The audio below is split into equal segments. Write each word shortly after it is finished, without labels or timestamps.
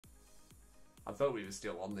I thought we were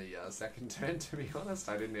still on the second turn, to be honest.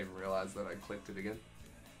 I didn't even realize that I clicked it again.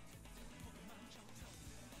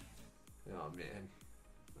 Oh man.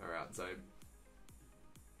 Alright, so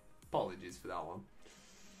apologies for that one.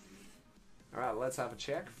 Alright, let's have a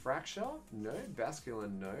check. Fracture? No.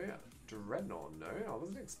 Basculin? No. Dreadnought? No. I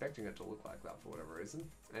wasn't expecting it to look like that for whatever reason.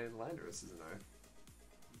 And Landorus is a no.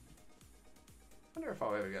 I wonder if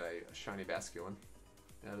I'll ever get a shiny Basculin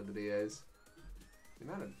out of the DAs. The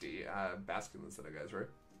amount of Basculins that I go through.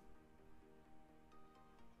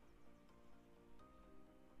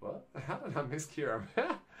 What? How did I miss Kyurem?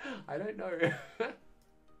 I don't know.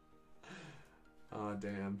 Oh,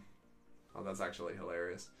 damn. Oh, that's actually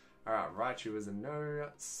hilarious. Alright, Raichu is a no.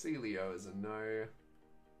 Celio is a no.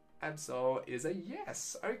 Absol is a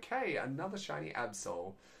yes. Okay, another shiny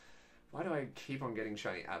Absol. Why do I keep on getting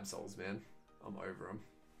shiny Absols, man? I'm over them.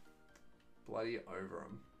 Bloody over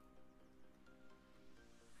them.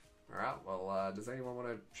 Alright, well, does anyone want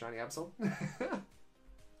a shiny Absol?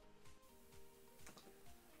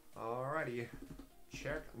 Alrighty.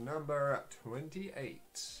 Check number 28.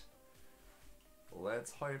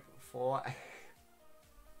 Let's hope for...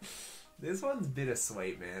 This one's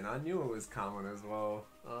bittersweet, man. I knew it was coming as well.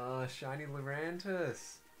 Oh, shiny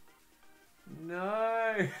Lurantis.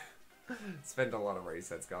 No! Spent a lot of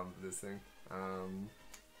resets going for this thing.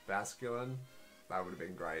 Basculin. That would have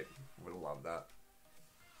been great. Would have loved that.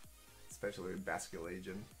 Especially with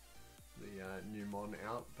Basculegion. The new mon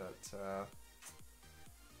out, but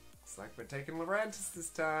looks like we're taking Lurantis this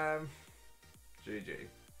time. GG.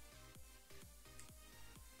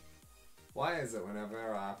 Why is it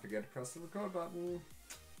whenever I forget to press the record button?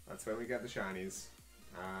 That's when we get the shinies.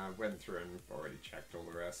 Went through and already checked all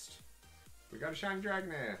the rest. We got a shiny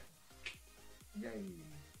Dragonair! Yay!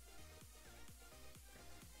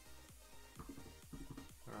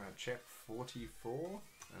 Alright, check 44.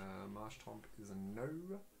 Marshtomp is a no.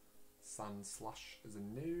 Sun Slush is a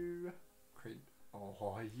no.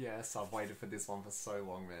 Oh yes, I've waited for this one for so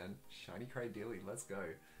long, man. Shiny Cradilly, let's go.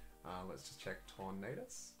 Let's just check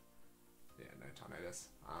Tornadus. Yeah, no Tornadus.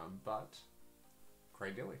 But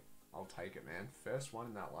Cradilly, I'll take it, man. First one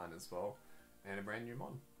in that line as well, and a brand new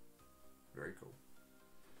mon. Very cool.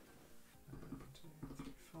 1, 2,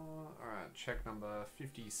 3, 4. Alright, check number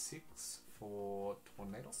 56 for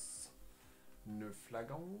Tornadus. No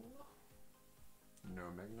Flagon. No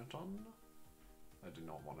Magneton. I do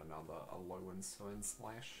not want another Alolan Stone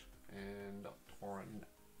Slash. And Torrent.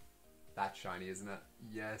 That's shiny, isn't it?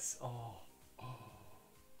 Yes. Oh.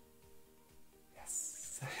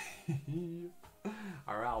 Yes.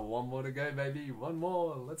 Alright, one more to go, baby. One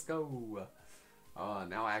more. Let's go. Oh,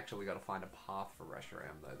 now I actually got to find a path for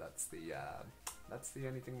Reshiram, though. That's the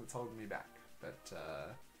only thing that's holding me back. But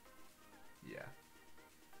yeah.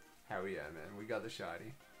 Hell yeah, man. We got the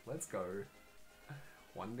shiny. Let's go.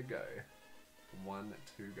 One to go. One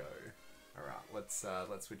to go. Alright, let's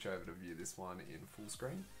switch over to view this one in full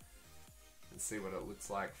screen and see what it looks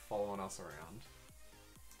like following us around.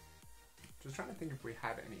 Just trying to think if we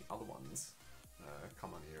had any other ones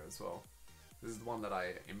come on here as well. This is the one that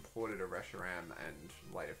I imported a Reshiram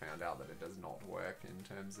and later found out that it does not work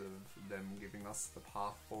in terms of them giving us the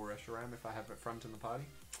path for Reshiram if I have it front in the party.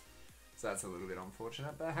 So that's a little bit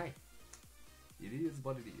unfortunate, but hey, it is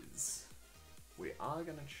what it is. We are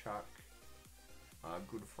going to chuck our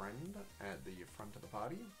good friend at the front of the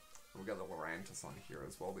party. We've got the Lurantis on here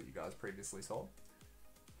as well that you guys previously saw.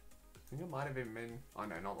 I think it might have even been, oh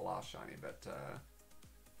no, not the last shiny, but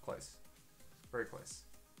close. Very close.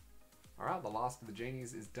 Alright, the last of the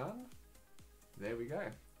genies is done. There we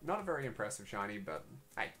go. Not a very impressive shiny, but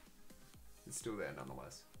hey, it's still there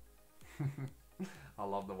nonetheless. I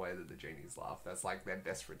love the way that the genies laugh. That's like their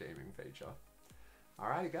best redeeming feature.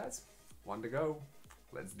 Alrighty guys, one to go.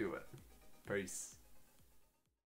 Let's do it. Peace.